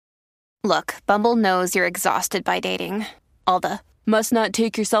Look, Bumble knows you're exhausted by dating. All the must not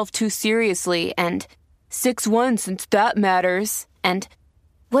take yourself too seriously and 6'1" since that matters. And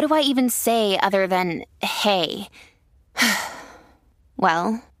what do I even say other than, hey?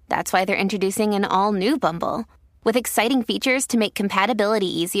 Well, that's why they're introducing an all-new Bumble with exciting features to make compatibility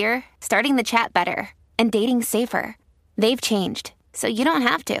easier, starting the chat better, and dating safer. They've changed, so you don't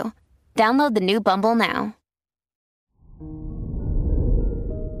have to. Download the new Bumble now.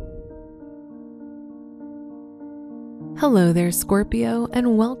 Hello there, Scorpio,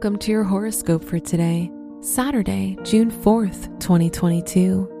 and welcome to your horoscope for today, Saturday, June 4th,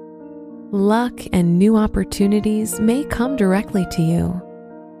 2022. Luck and new opportunities may come directly to you.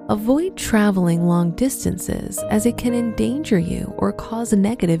 Avoid traveling long distances as it can endanger you or cause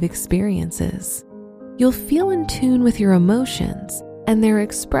negative experiences. You'll feel in tune with your emotions, and their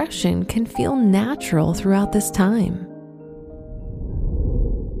expression can feel natural throughout this time.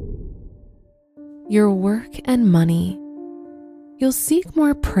 Your work and money. You'll seek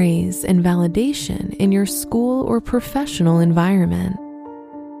more praise and validation in your school or professional environment.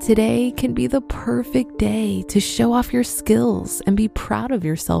 Today can be the perfect day to show off your skills and be proud of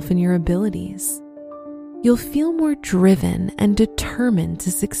yourself and your abilities. You'll feel more driven and determined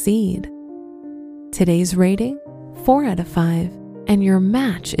to succeed. Today's rating, 4 out of 5, and your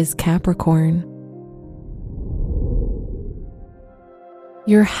match is Capricorn.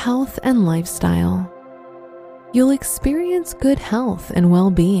 Your health and lifestyle. You'll experience good health and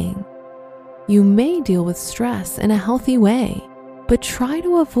well-being. You may deal with stress in a healthy way, but try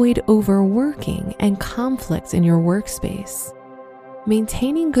to avoid overworking and conflict in your workspace.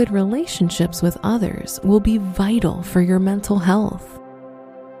 Maintaining good relationships with others will be vital for your mental health.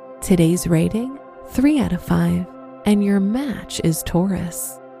 Today's rating, 3 out of 5, and your match is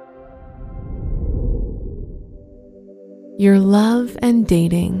Taurus. Your love and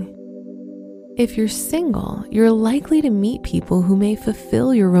dating. If you're single, you're likely to meet people who may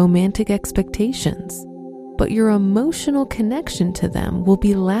fulfill your romantic expectations, but your emotional connection to them will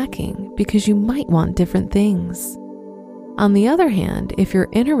be lacking because you might want different things. On the other hand, if you're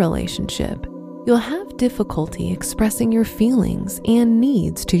in a relationship, you'll have difficulty expressing your feelings and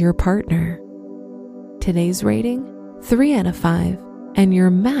needs to your partner. Today's rating, 3 out of 5, and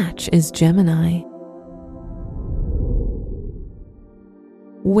your match is Gemini.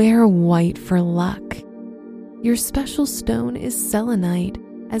 Wear white for luck. Your special stone is selenite,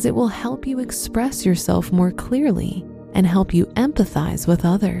 as it will help you express yourself more clearly and help you empathize with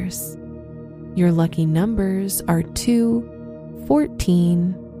others. Your lucky numbers are 2,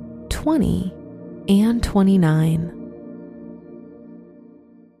 14, 20, and 29.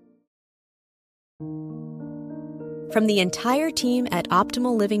 From the entire team at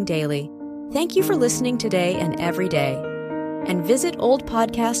Optimal Living Daily, thank you for listening today and every day. And visit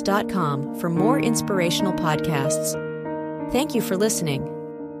oldpodcast.com for more inspirational podcasts. Thank you for listening.